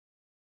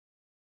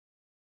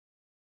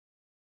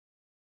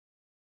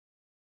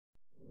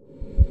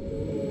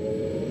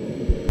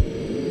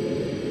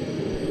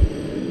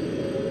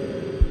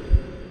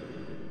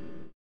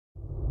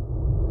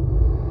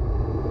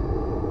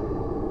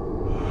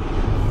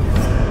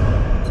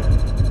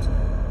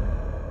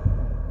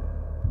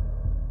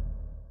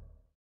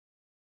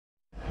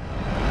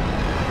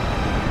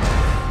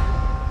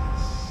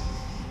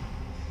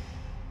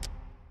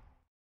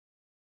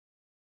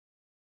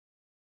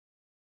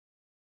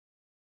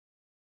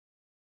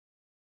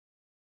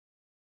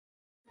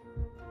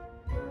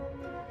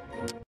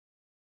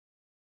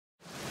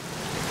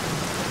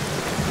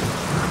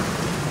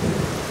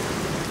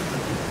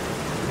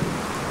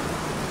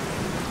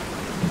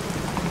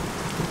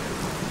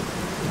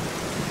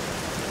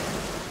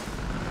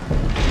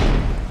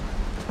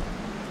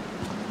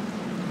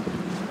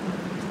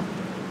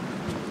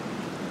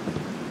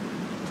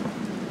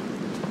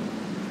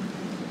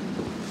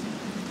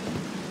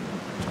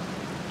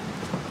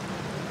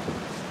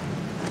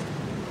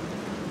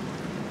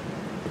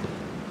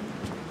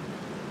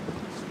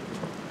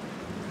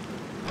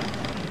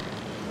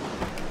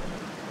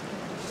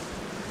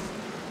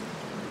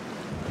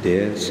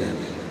Dear Sam,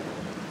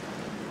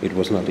 it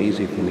was not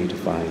easy for me to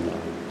find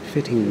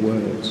fitting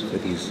words for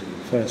these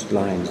first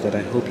lines that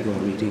I hope you are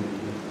reading,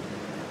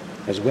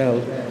 as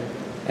well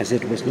as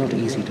it was not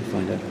easy to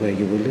find out where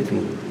you were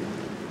living.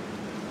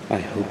 I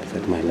hope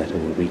that my letter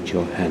will reach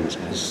your hands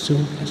as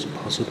soon as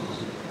possible,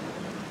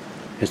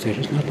 as there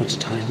is not much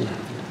time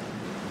left.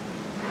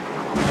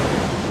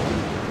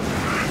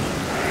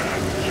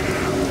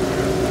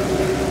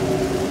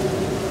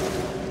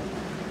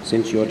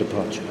 Since your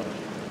departure,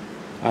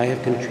 I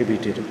have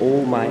contributed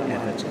all my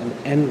efforts and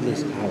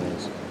endless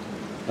hours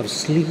of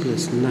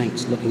sleepless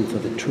nights looking for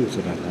the truth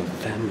about our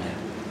family.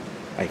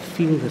 I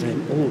feel that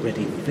I'm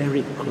already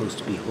very close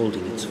to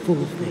beholding its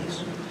full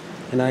face,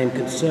 and I am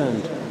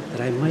concerned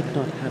that I might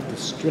not have the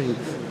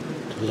strength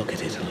to look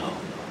at it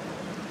alone.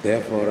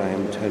 Therefore I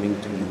am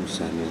turning to you,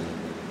 Samuel,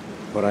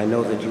 for I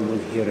know that you will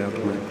hear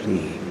out my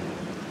plea.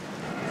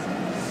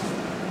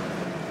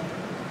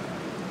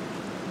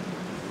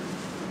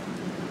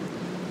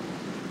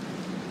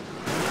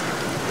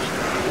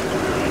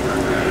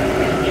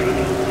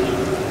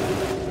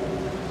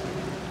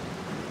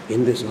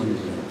 In this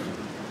envelope,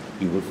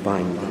 you will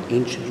find the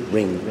ancient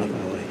ring of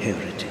our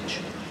heritage.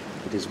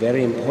 It is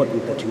very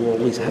important that you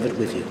always have it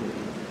with you.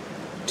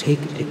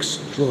 Take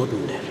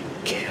extraordinary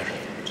care of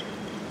it.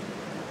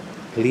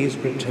 Please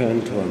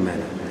return to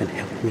Amana and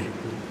help me.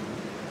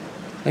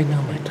 I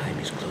know my time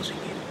is closing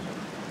in.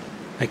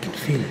 I can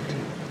feel it.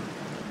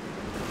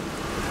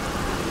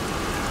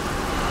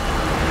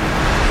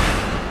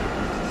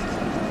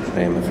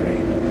 I am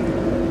afraid.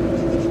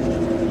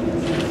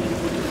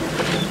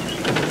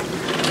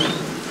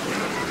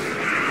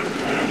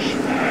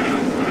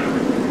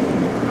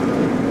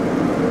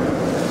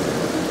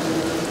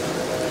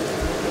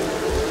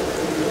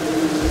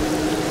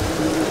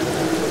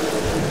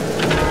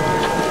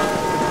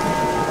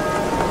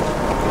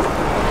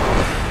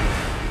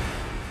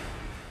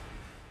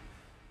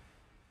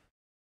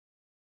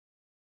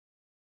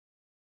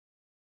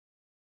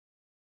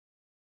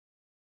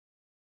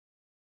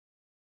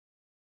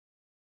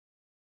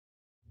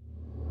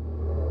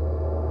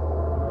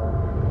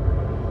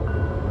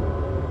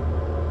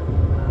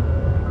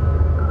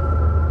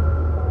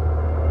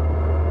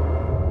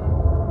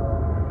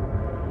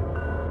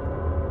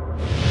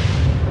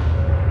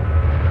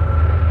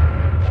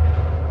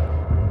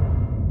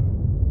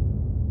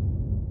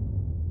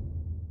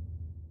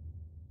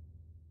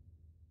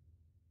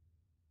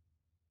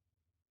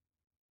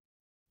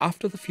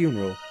 After the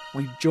funeral,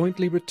 we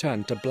jointly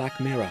returned to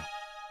Black Mirror.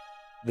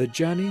 The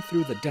journey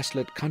through the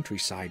desolate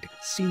countryside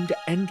seemed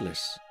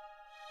endless.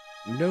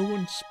 No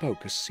one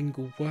spoke a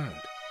single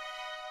word.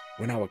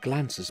 When our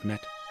glances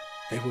met,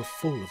 they were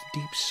full of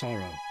deep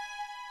sorrow.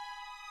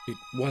 It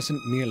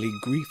wasn't merely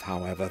grief,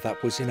 however,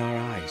 that was in our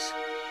eyes.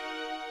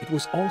 It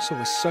was also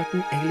a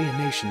certain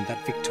alienation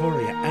that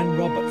Victoria and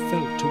Robert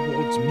felt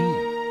towards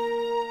me.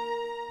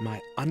 My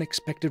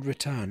unexpected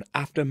return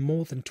after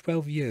more than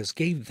 12 years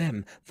gave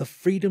them the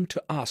freedom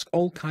to ask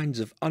all kinds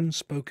of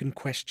unspoken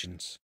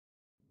questions.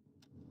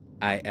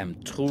 I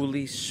am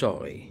truly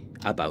sorry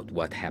about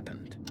what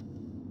happened.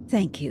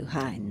 Thank you,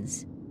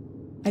 Hines.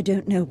 I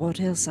don't know what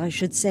else I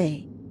should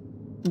say.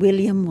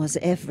 William was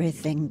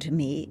everything to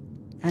me,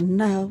 and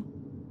now...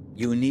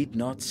 You need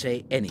not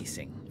say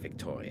anything,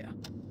 Victoria.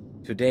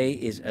 Today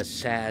is a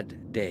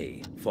sad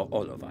day for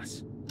all of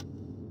us.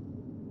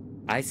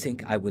 I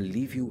think I will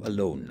leave you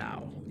alone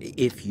now,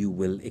 if you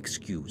will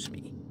excuse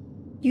me.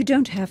 You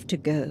don't have to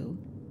go.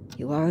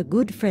 You are a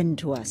good friend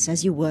to us,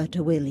 as you were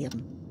to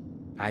William.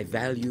 I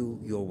value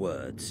your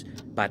words,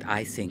 but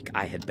I think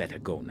I had better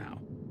go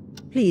now.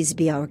 Please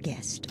be our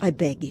guest, I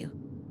beg you.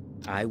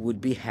 I would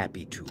be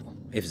happy to,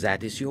 if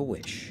that is your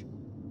wish.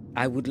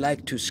 I would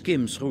like to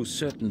skim through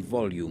certain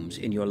volumes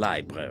in your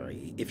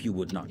library, if you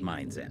would not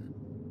mind then.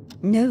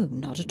 No,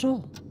 not at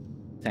all.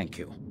 Thank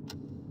you.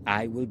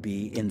 I will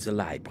be in the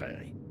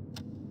library.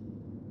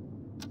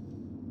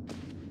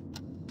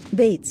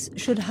 Bates,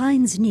 should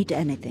Hines need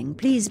anything,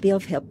 please be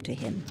of help to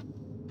him.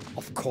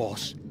 Of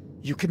course.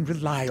 You can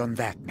rely on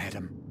that,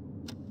 madam.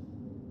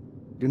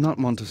 Do not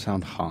want to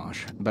sound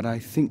harsh, but I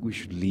think we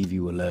should leave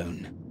you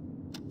alone.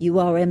 You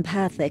are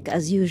empathic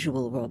as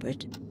usual,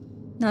 Robert.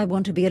 I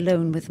want to be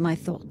alone with my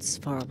thoughts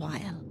for a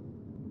while.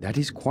 That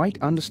is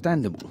quite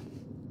understandable.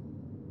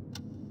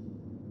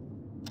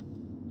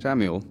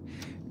 Samuel,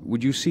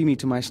 would you see me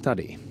to my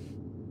study?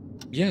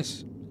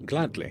 Yes,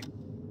 gladly.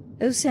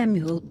 Oh,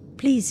 Samuel,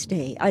 please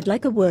stay. I'd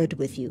like a word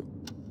with you.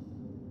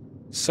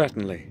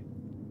 Certainly.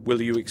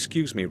 Will you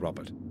excuse me,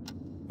 Robert?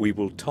 We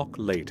will talk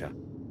later.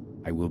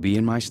 I will be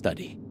in my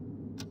study.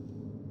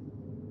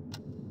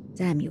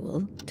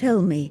 Samuel,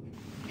 tell me,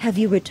 have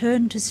you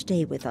returned to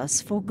stay with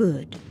us for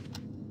good?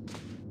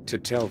 To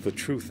tell the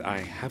truth, I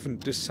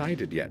haven't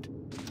decided yet.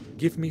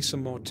 Give me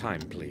some more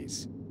time,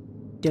 please.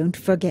 Don't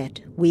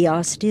forget, we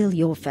are still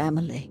your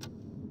family.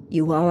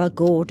 You are a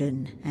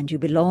Gordon, and you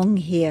belong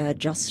here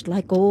just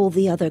like all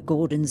the other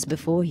Gordons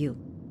before you.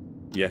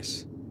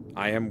 Yes,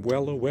 I am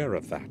well aware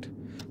of that,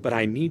 but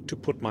I need to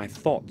put my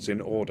thoughts in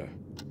order.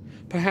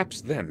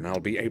 Perhaps then I'll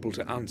be able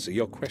to answer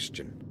your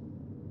question.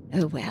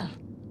 Oh well,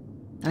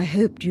 I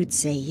hoped you'd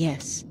say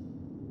yes.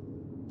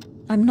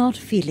 I'm not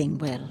feeling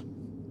well.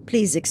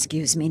 Please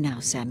excuse me now,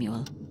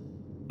 Samuel.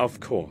 Of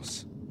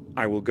course.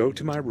 I will go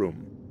to my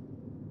room.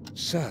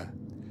 Sir,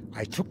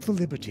 I took the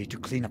liberty to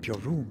clean up your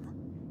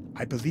room.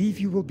 I believe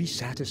you will be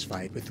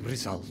satisfied with the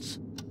results.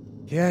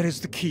 Here is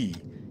the key.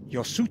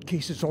 Your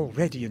suitcase is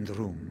already in the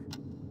room.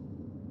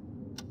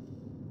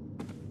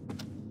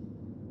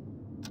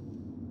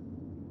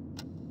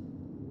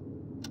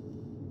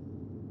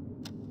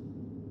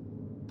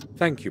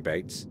 Thank you,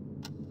 Bates.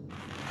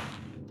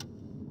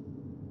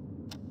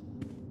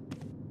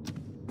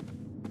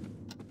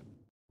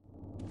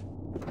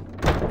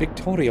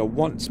 Victoria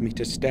wants me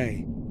to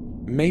stay.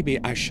 Maybe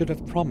I should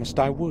have promised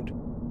I would,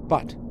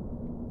 but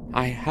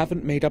I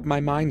haven't made up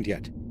my mind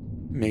yet.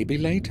 Maybe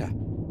later.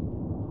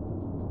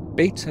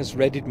 Bates has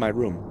readied my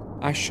room.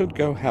 I should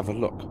go have a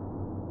look.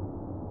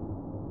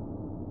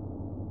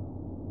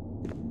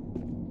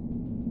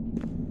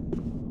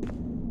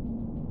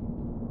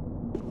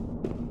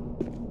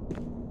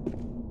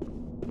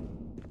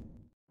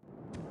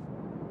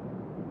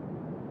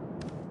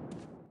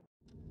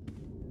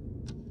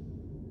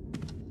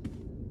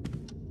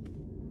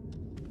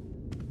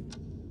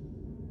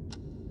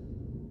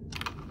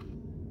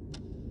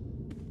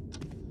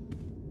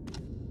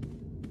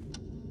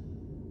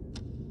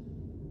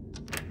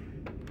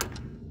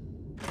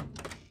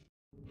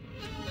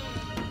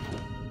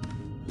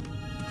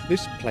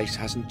 This place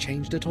hasn't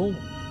changed at all,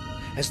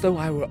 as though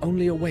I were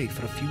only away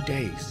for a few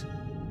days.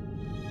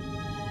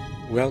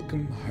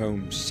 Welcome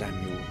home,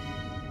 Samuel.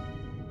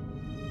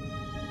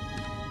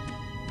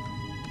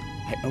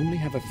 I only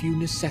have a few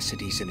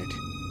necessities in it.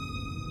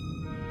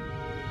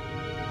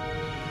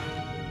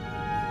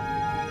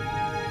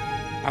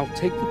 I'll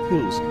take the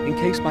pills in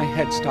case my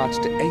head starts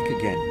to ache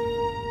again.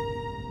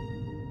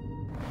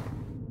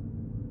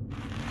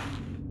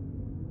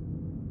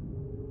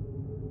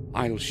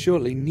 I'll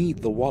surely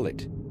need the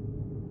wallet.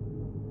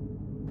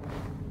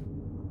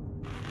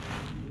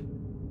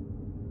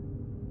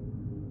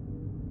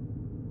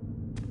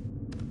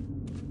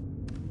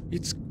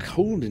 It's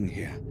cold in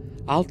here.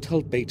 I'll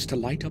tell Bates to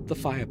light up the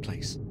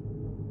fireplace.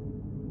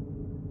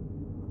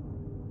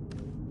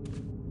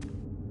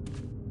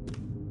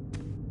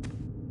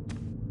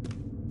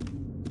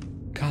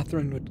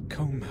 Catherine would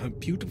comb her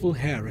beautiful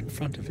hair in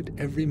front of it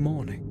every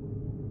morning.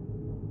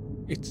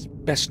 It's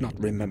best not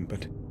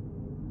remembered.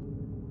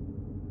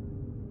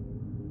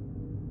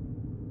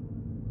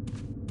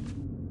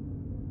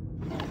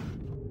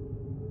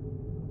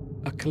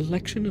 A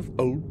collection of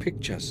old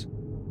pictures.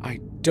 I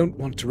don't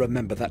want to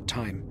remember that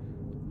time.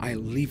 I'll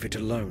leave it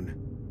alone.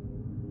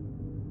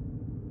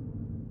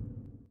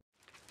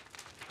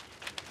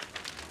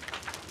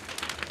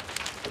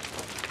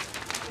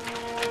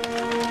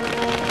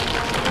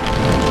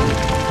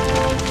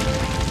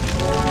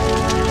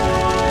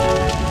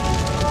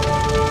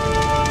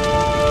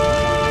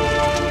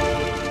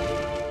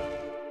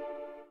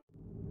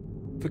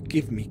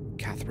 Forgive me,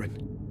 Catherine.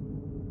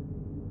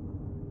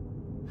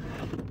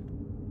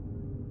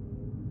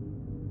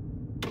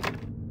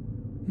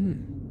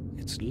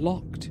 It's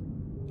locked.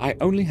 I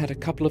only had a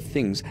couple of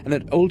things and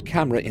an old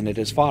camera in it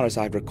as far as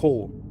I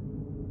recall.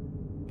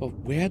 But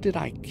where did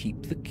I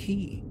keep the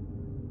key?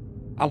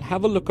 I'll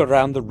have a look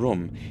around the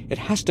room. It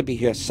has to be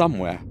here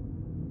somewhere.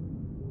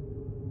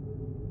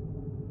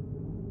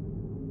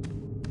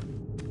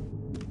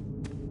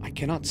 I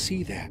cannot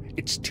see there.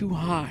 It's too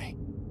high.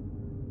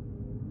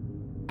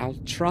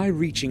 I'll try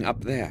reaching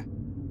up there.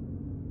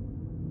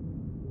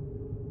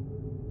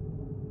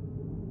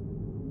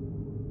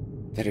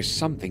 There is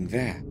something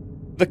there.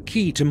 The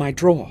key to my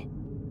drawer.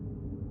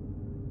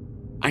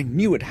 I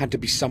knew it had to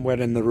be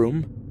somewhere in the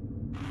room.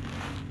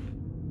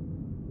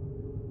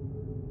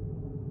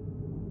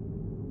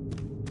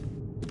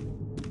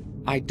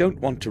 I don't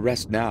want to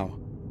rest now.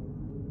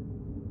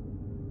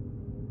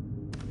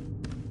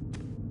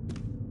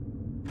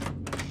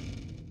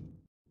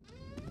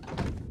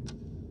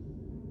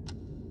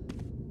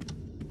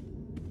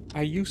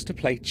 I used to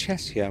play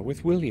chess here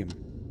with William.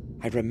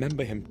 I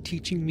remember him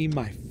teaching me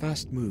my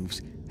first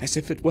moves as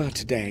if it were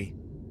today.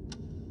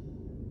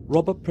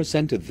 Robert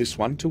presented this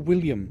one to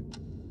William.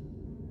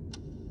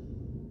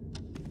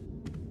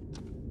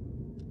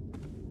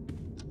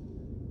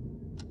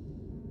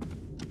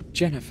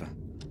 Jennifer,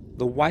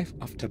 the wife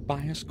of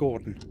Tobias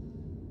Gordon.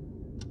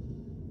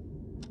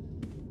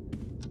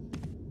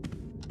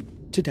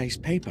 Today's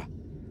paper.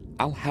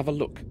 I'll have a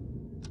look.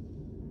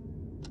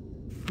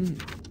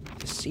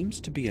 There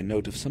seems to be a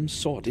note of some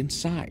sort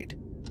inside.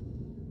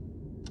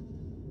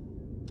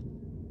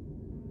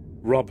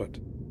 Robert,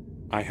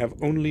 I have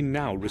only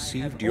now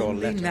received your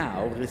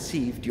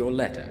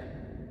letter.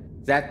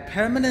 That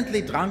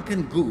permanently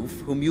drunken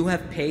goof whom you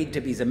have paid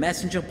to be the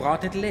messenger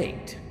brought it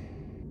late.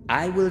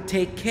 I will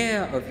take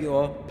care of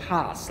your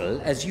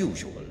parcel as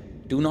usual.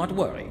 Do not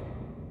worry.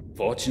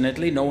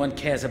 Fortunately, no one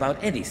cares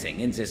about anything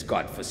in this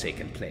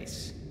godforsaken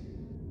place.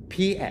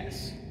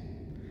 P.S.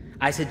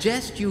 I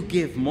suggest you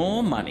give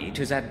more money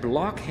to that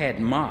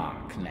blockhead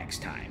Mark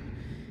next time.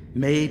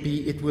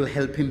 Maybe it will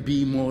help him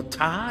be more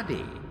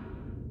tardy.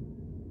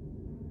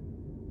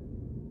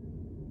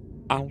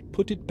 I'll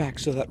put it back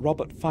so that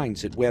Robert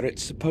finds it where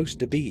it's supposed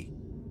to be.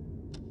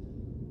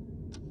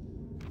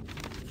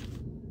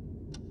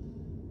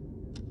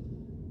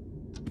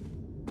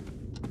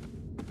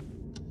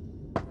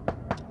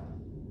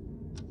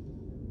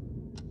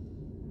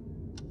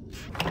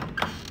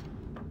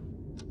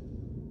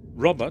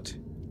 Robert,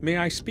 may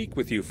I speak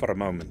with you for a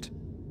moment?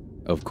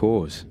 Of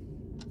course.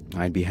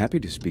 I'd be happy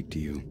to speak to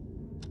you.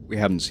 We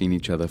haven't seen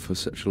each other for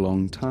such a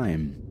long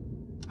time.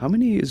 How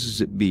many years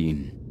has it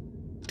been?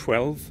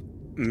 12,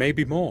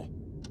 maybe more.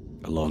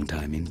 A long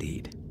time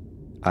indeed.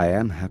 I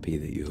am happy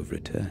that you have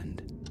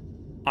returned.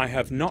 I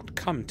have not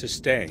come to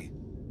stay.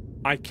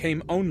 I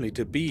came only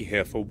to be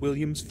here for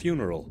William's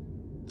funeral.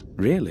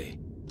 Really?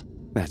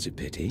 That's a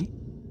pity.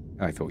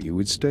 I thought you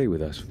would stay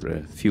with us for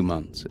a few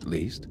months at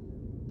least.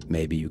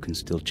 Maybe you can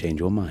still change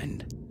your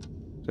mind.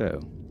 So,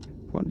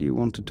 what do you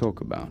want to talk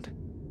about?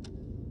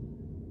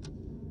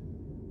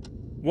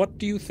 What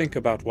do you think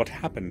about what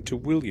happened to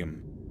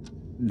William?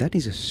 That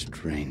is a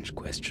strange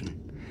question.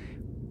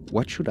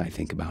 What should I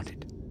think about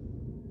it?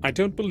 I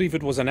don't believe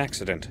it was an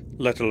accident,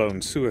 let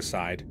alone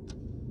suicide.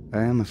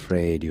 I am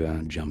afraid you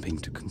are jumping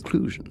to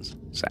conclusions,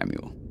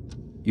 Samuel.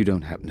 You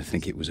don't happen to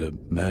think it was a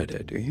murder,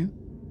 do you?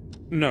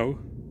 No,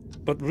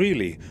 but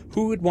really,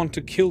 who would want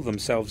to kill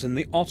themselves in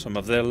the autumn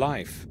of their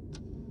life?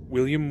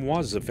 William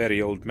was a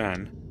very old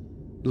man.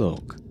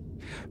 Look,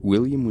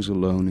 William was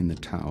alone in the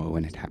tower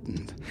when it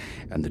happened,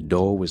 and the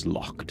door was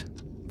locked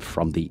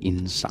from the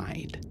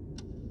inside.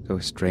 So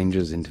a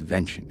stranger's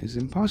intervention is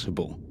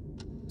impossible.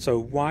 So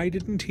why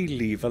didn't he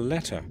leave a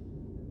letter?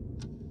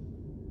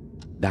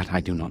 That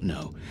I do not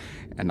know,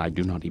 and I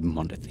do not even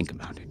want to think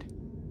about it.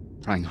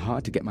 Trying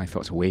hard to get my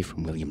thoughts away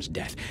from William's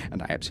death,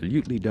 and I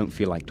absolutely don't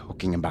feel like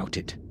talking about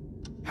it.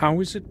 How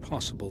is it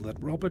possible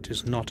that Robert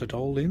is not at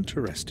all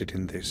interested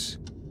in this?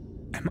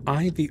 Am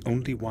I the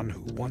only one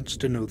who wants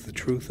to know the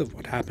truth of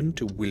what happened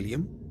to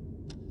William?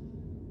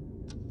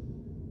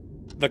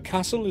 The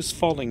castle is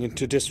falling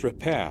into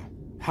disrepair.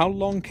 How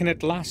long can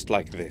it last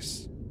like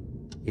this?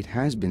 It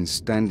has been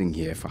standing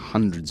here for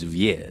hundreds of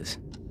years,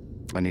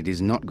 and it is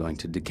not going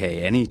to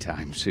decay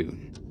anytime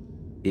soon.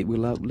 It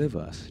will outlive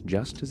us,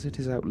 just as it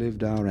has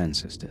outlived our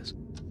ancestors.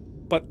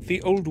 But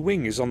the old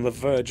wing is on the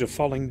verge of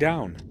falling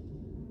down.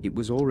 It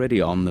was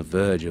already on the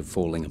verge of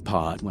falling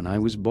apart when I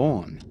was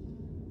born.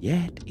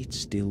 Yet it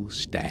still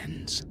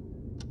stands.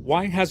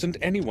 Why hasn't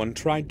anyone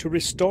tried to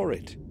restore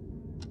it?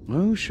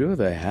 Oh, sure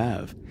they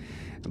have.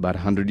 About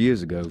 100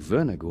 years ago,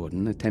 Werner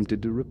Gordon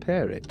attempted to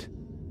repair it.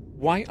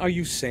 Why are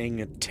you saying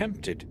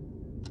attempted?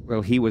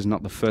 Well, he was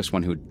not the first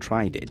one who had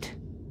tried it.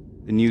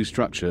 The new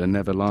structure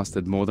never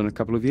lasted more than a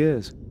couple of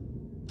years.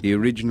 The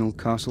original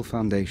castle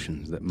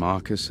foundations that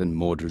Marcus and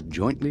Mordred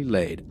jointly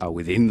laid are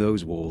within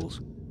those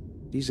walls.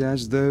 It is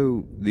as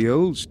though the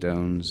old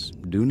stones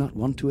do not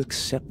want to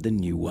accept the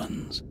new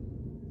ones.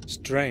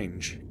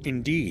 Strange,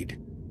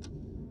 indeed.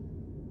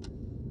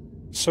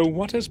 So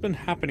what has been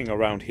happening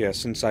around here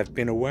since I've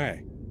been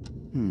away?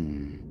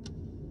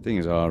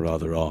 Things are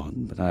rather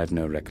odd, but I have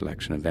no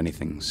recollection of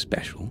anything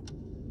special.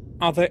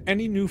 Are there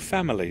any new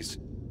families?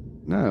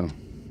 No,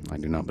 I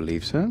do not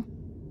believe so.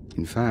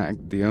 In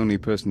fact, the only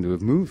person to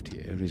have moved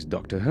here is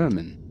Dr.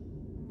 Herman.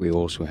 We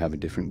also have a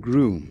different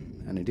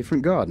groom and a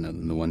different gardener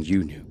than the ones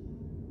you knew.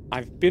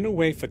 I've been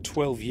away for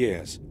 12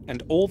 years,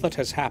 and all that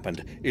has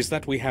happened is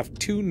that we have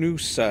 2 new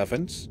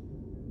servants.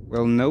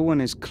 Well, no one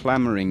is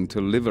clamoring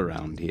to live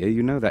around here,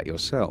 you know that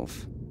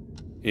yourself.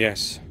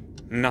 Yes,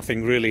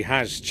 nothing really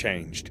has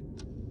changed.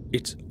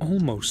 It's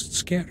almost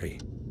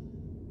scary.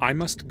 I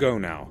must go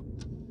now.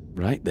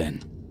 Right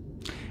then.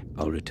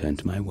 I'll return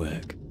to my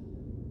work.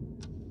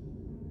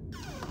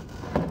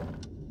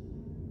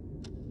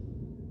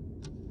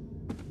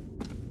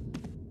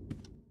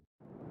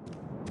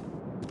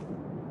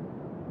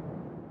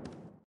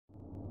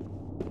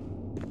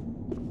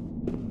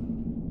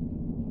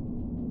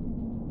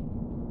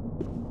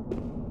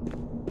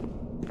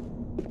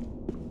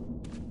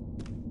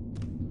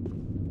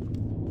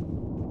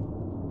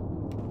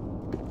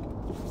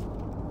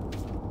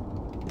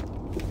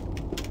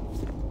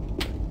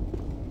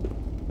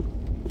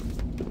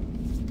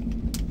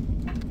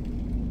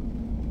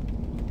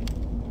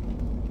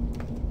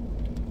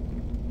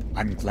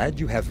 I'm glad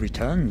you have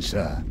returned,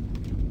 sir.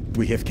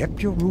 We have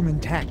kept your room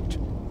intact.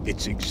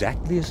 It's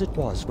exactly as it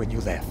was when you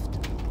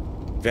left.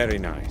 Very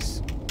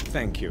nice.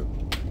 Thank you.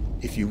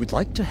 If you would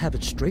like to have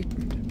it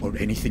straightened or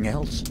anything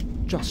else,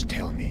 just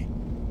tell me.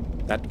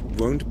 That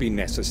won't be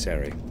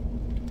necessary.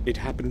 It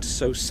happened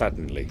so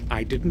suddenly,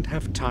 I didn't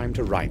have time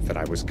to write that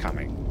I was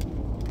coming.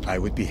 I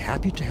would be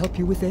happy to help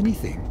you with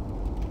anything.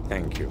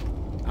 Thank you.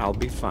 I'll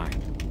be fine.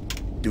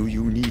 Do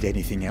you need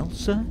anything else,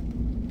 sir?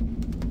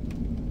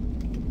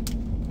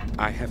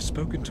 I have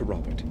spoken to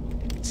Robert.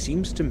 It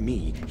seems to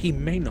me he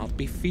may not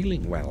be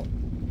feeling well.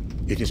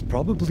 It is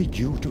probably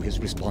due to his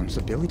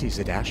responsibilities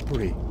at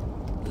Ashbury.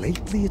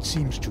 Lately, it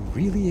seems to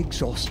really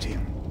exhaust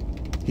him.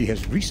 He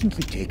has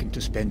recently taken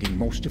to spending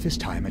most of his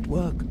time at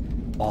work,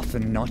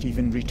 often not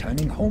even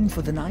returning home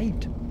for the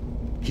night.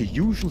 He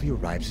usually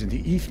arrives in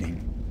the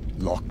evening,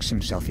 locks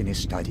himself in his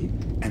study,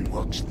 and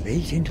works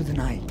late into the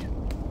night.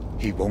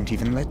 He won't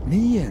even let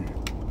me in.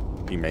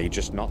 He may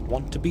just not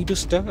want to be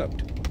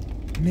disturbed.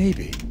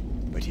 Maybe,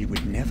 but he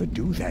would never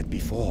do that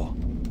before.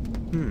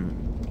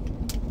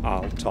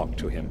 I'll talk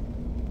to him.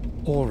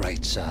 All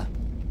right, sir.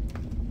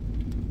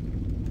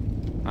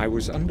 I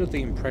was under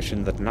the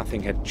impression that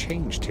nothing had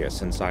changed here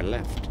since I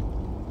left.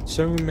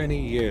 So many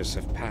years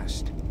have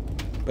passed,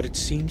 but it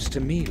seems to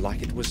me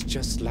like it was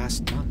just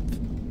last month.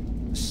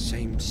 The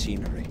same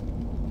scenery,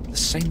 the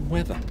same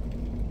weather,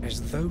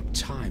 as though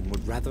time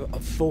would rather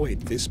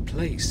avoid this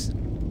place.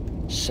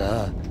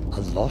 Sir,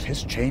 a lot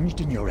has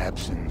changed in your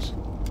absence.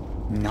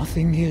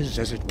 Nothing is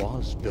as it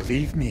was,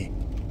 believe me.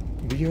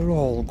 We are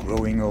all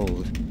growing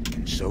old,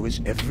 and so is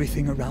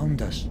everything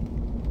around us.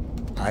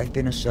 I've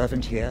been a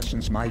servant here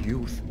since my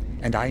youth,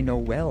 and I know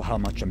well how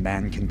much a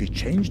man can be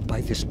changed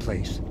by this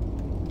place.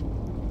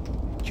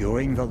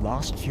 During the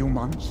last few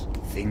months,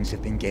 things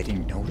have been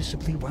getting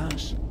noticeably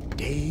worse,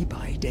 day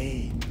by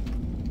day.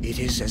 It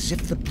is as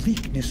if the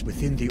bleakness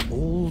within the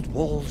old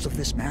walls of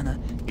this manor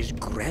is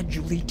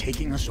gradually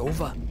taking us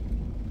over.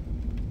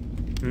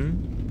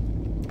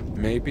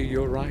 Maybe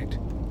you're right.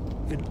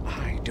 Even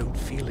I don't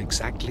feel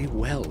exactly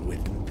well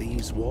within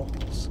these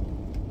walls.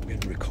 Been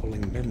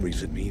recalling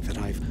memories of me that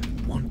I've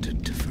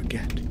wanted to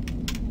forget.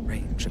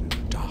 Strange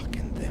and dark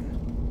in them.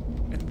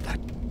 And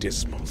that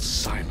dismal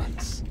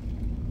silence.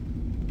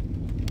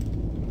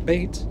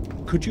 Bates,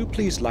 could you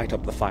please light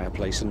up the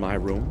fireplace in my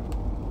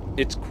room?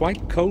 It's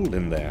quite cold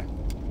in there.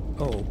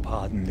 Oh,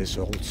 pardon this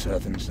old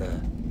servant,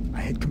 sir. I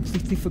had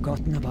completely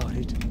forgotten about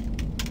it.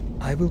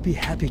 I will be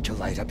happy to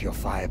light up your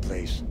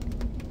fireplace.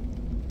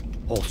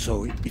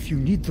 Also, if you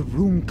need the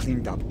room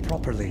cleaned up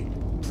properly,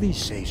 please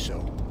say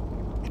so.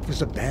 It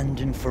was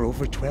abandoned for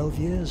over 12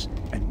 years,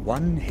 and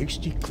one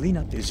hasty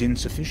cleanup is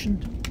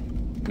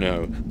insufficient.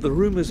 No, the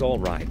room is all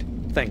right.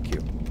 Thank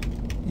you.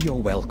 You're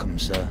welcome,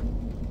 sir.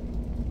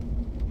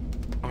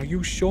 Are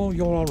you sure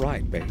you're all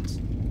right,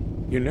 Bates?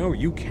 You know,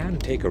 you can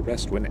take a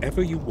rest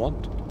whenever you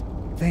want.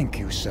 Thank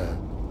you, sir.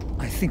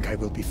 I think I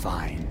will be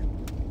fine.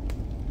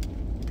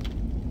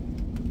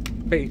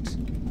 Bates,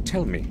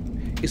 tell me,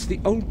 is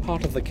the old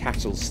part of the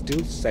castle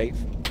still safe?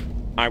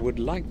 I would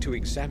like to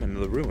examine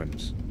the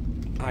ruins.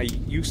 I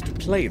used to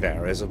play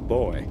there as a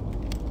boy.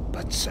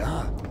 But,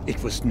 sir,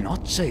 it was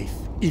not safe,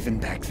 even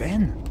back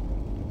then.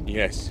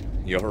 Yes,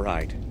 you're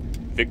right.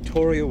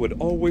 Victoria would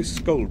always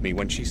scold me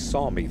when she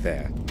saw me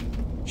there.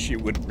 She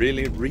would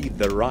really read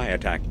the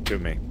riot act to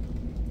me.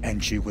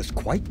 And she was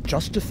quite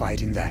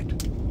justified in that.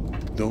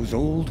 Those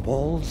old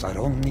walls are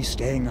only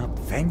staying up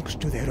thanks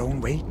to their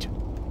own weight.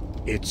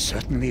 It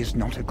certainly is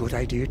not a good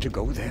idea to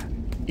go there,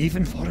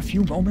 even for a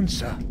few moments,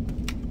 sir.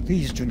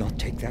 Please do not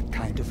take that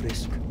kind of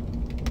risk.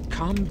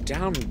 Calm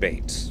down,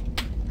 Bates.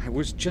 I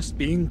was just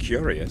being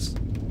curious.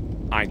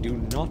 I do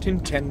not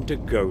intend to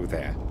go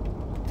there.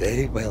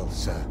 Very well,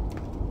 sir.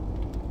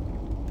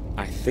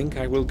 I think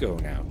I will go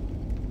now.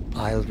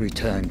 I'll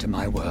return to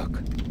my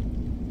work.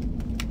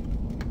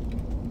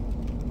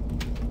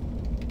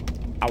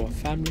 Our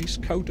family's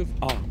coat of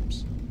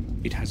arms.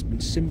 It has been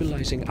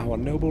symbolizing our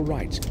noble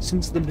rights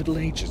since the Middle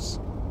Ages.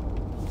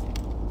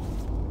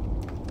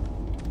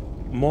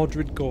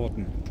 Mordred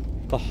Gordon,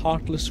 the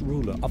heartless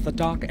ruler of the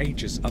Dark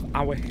Ages of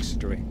our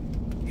history.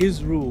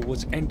 His rule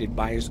was ended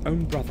by his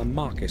own brother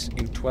Marcus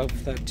in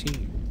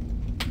 1213.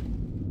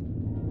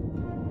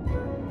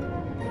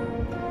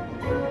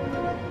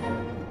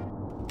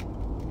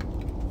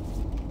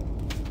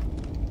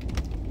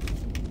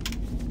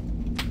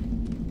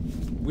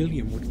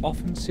 William would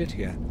often sit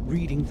here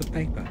reading the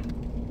paper.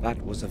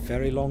 That was a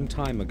very long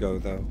time ago,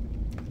 though.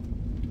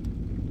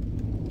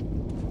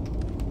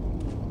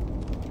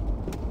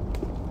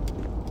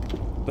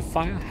 The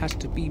fire has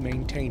to be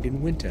maintained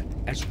in winter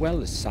as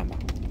well as summer.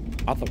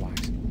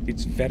 Otherwise,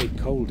 it's very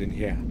cold in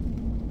here.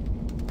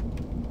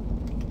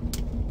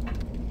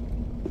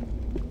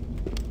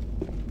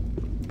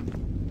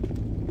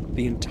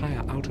 The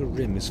entire outer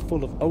rim is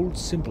full of old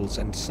symbols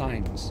and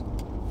signs.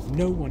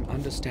 No one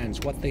understands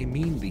what they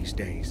mean these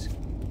days.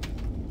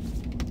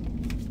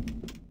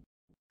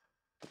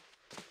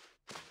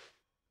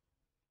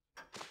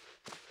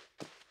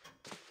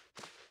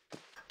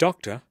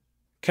 Doctor,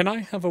 can I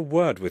have a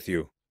word with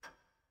you?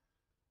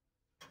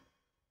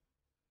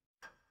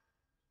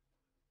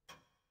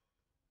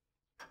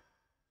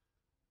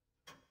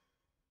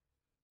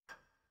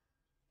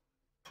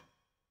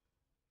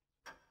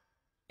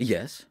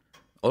 Yes,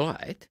 all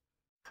right.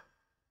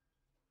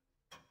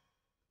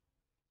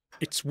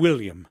 It's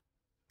William.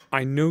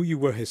 I know you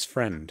were his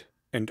friend,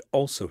 and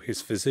also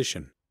his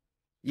physician.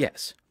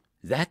 Yes,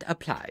 that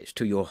applies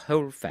to your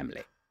whole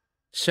family.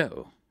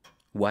 So,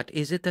 what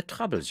is it that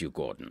troubles you,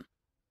 Gordon?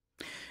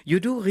 You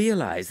do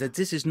realize that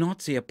this is not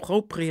the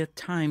appropriate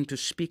time to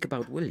speak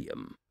about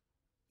William.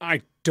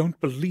 I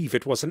don't believe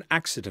it was an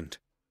accident.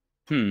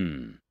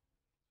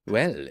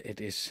 Well,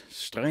 it is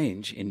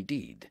strange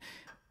indeed.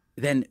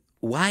 Then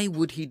why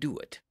would he do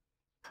it?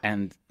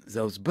 And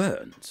Those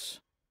burns.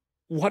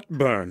 What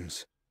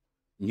burns?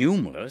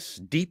 Numerous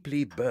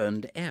deeply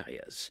burned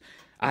areas.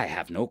 I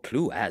have no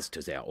clue as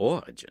to their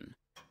origin.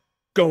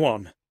 Go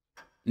on.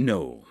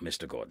 No,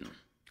 Mr. Gordon.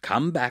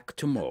 Come back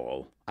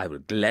tomorrow. I will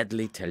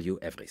gladly tell you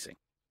everything.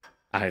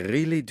 I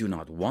really do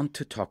not want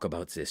to talk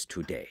about this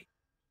today.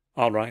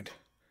 All right.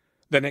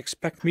 Then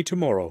expect me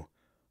tomorrow.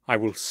 I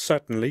will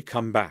certainly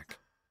come back.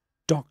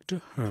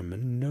 Dr.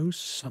 Herman knows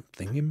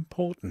something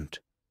important.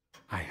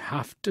 I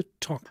have to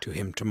talk to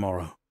him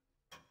tomorrow.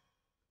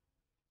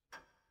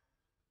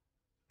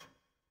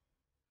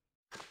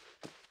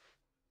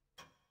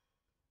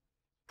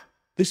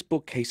 This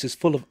bookcase is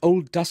full of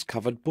old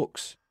dust-covered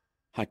books.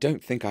 I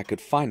don't think I could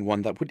find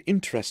one that would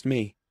interest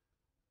me.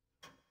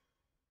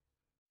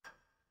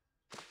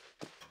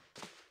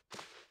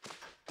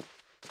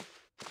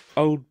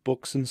 Old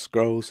books and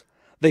scrolls.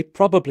 They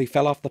probably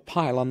fell off the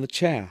pile on the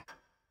chair.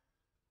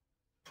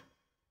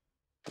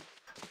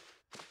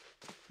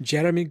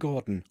 Jeremy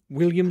Gordon,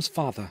 William's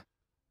father.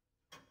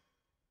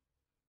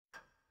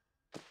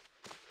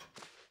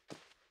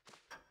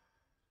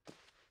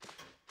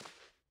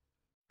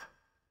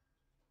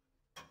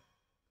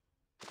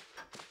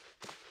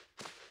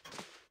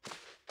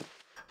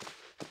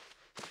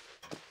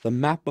 The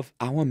map of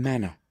our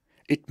manor.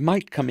 It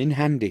might come in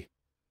handy.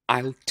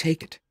 I'll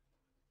take it.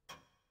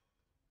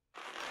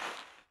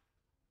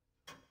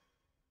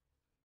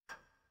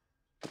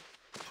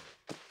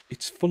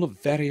 It's full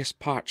of various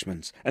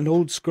parchments and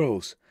old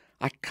scrolls.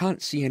 I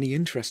can't see any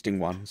interesting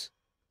ones.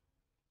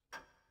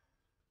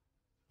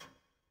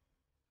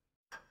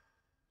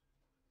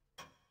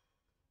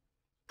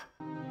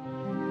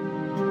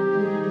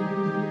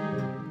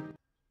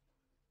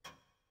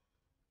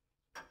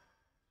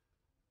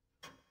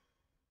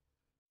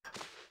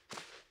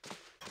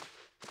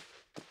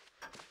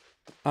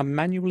 A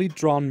manually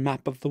drawn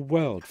map of the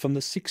world from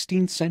the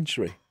 16th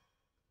century.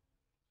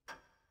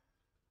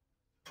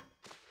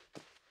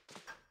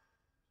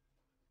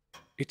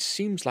 It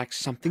seems like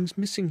something's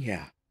missing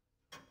here.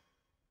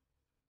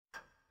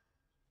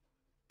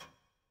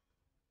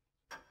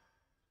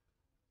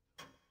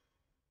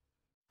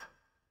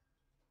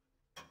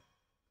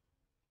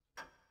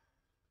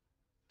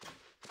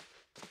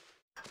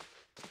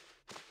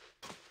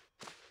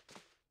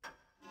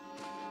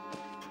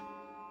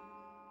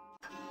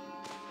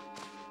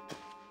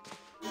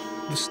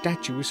 The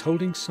statue is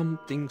holding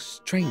something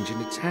strange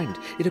in its hand.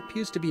 It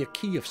appears to be a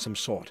key of some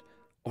sort,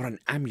 or an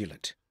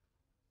amulet.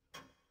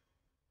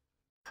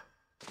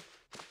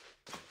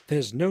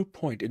 There's no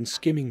point in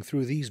skimming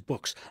through these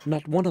books.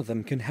 Not one of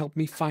them can help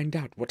me find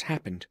out what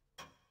happened.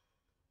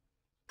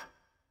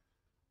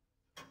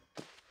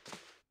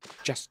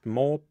 Just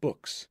more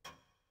books.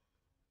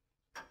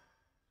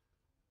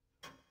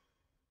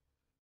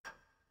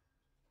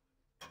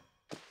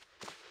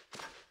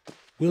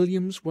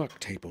 William's work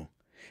table.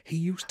 He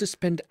used to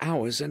spend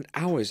hours and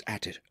hours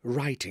at it,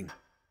 writing.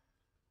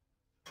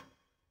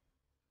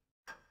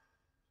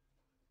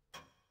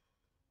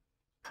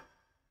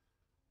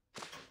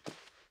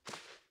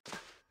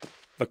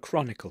 The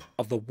Chronicle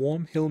of the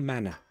Warm Hill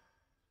Manor.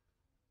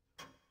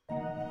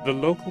 The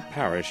local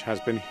parish has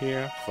been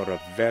here for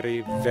a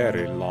very,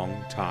 very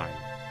long time.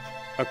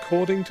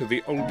 According to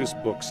the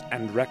oldest books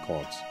and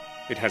records,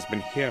 it has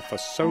been here for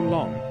so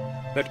long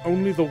that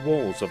only the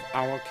walls of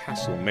our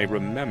castle may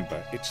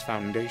remember its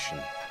foundation.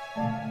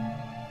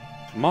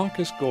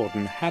 Marcus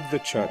Gordon had the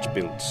church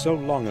built so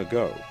long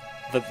ago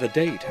that the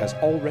date has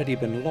already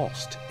been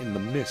lost in the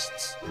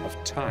mists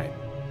of time.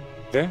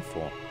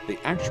 Therefore, the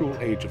actual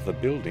age of the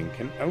building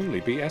can only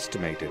be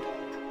estimated.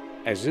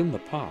 As in the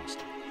past,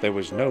 there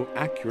was no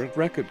accurate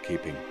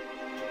record-keeping.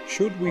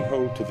 Should we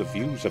hold to the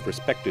views of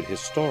respected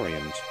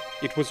historians,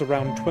 it was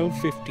around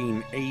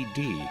 1215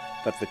 AD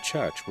that the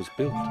church was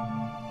built.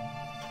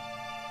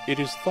 It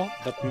is thought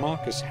that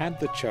Marcus had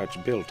the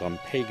church built on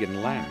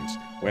pagan lands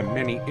where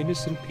many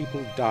innocent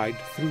people died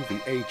through the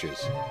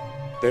ages.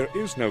 There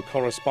is no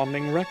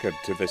corresponding record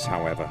to this,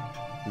 however.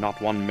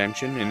 Not one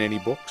mention in any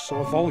books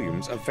or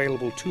volumes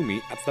available to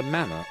me at the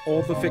manor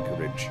or the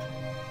vicarage.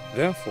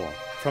 Therefore,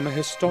 from a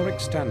historic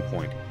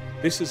standpoint,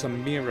 this is a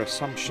mere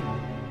assumption,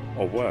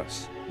 or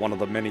worse, one of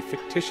the many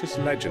fictitious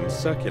legends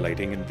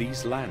circulating in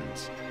these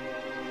lands.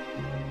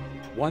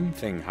 One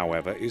thing,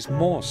 however, is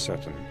more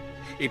certain.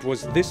 It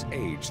was this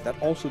age that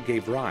also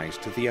gave rise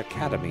to the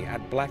academy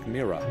at Black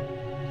Mirror.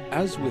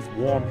 As with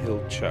Warm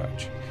Hill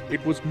Church,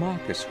 it was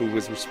Marcus who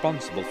was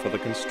responsible for the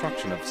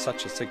construction of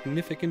such a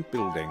significant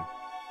building.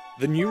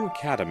 The new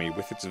academy,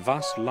 with its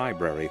vast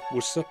library,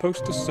 was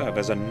supposed to serve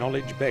as a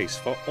knowledge base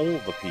for all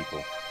the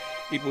people.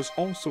 It was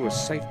also a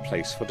safe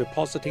place for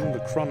depositing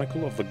the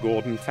chronicle of the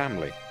Gordon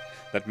family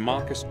that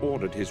Marcus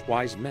ordered his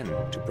wise men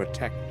to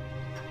protect.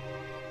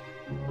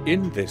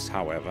 In this,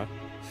 however,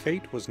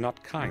 fate was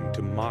not kind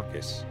to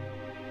Marcus.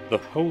 The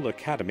whole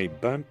academy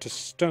burnt to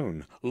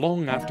stone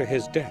long after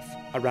his death,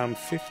 around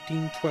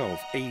 1512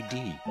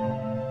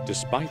 AD.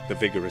 Despite the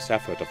vigorous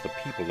effort of the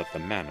people at the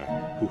manor,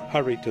 who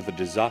hurried to the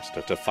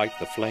disaster to fight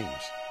the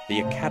flames, the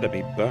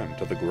academy burned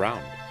to the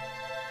ground.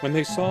 When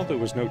they saw there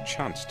was no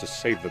chance to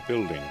save the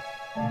building,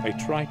 they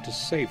tried to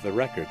save the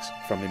records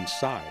from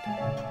inside.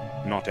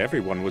 Not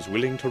everyone was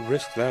willing to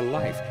risk their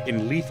life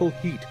in lethal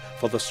heat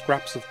for the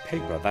scraps of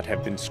paper that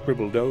had been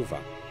scribbled over.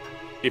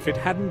 If it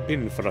hadn't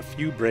been for a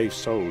few brave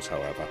souls,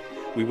 however,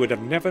 we would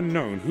have never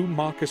known who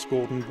Marcus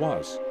Gordon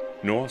was,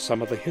 nor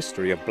some of the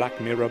history of Black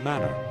Mirror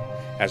Manor,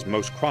 as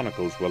most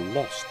chronicles were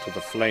lost to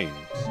the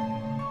flames.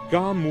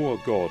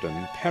 Garmur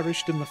Gordon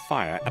perished in the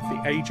fire at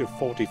the age of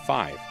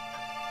 45.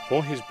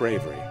 For his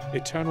bravery,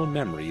 eternal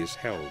memory is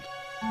held.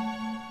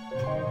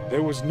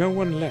 There was no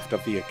one left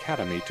of the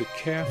Academy to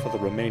care for the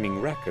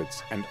remaining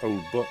records and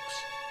old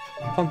books.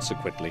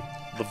 Consequently,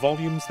 the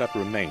volumes that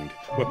remained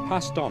were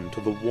passed on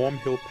to the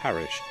Wormhill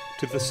Parish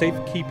to the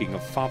safekeeping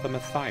of Father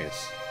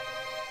Matthias.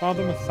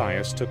 Father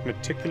Matthias took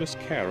meticulous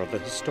care of the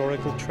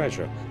historical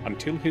treasure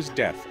until his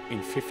death in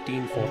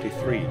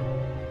 1543.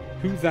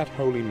 To that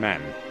holy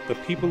man, the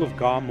people of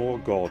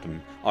Garmur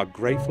Gordon are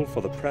grateful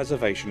for the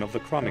preservation of the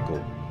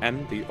chronicle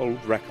and the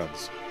old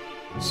records.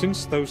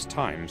 Since those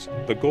times,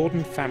 the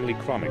Gordon family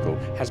chronicle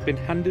has been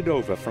handed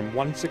over from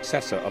one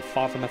successor of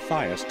Father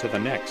Matthias to the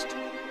next,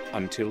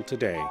 until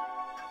today.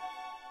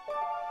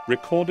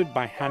 Recorded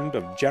by hand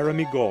of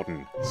Jeremy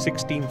Gordon,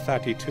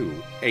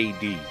 1632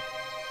 AD.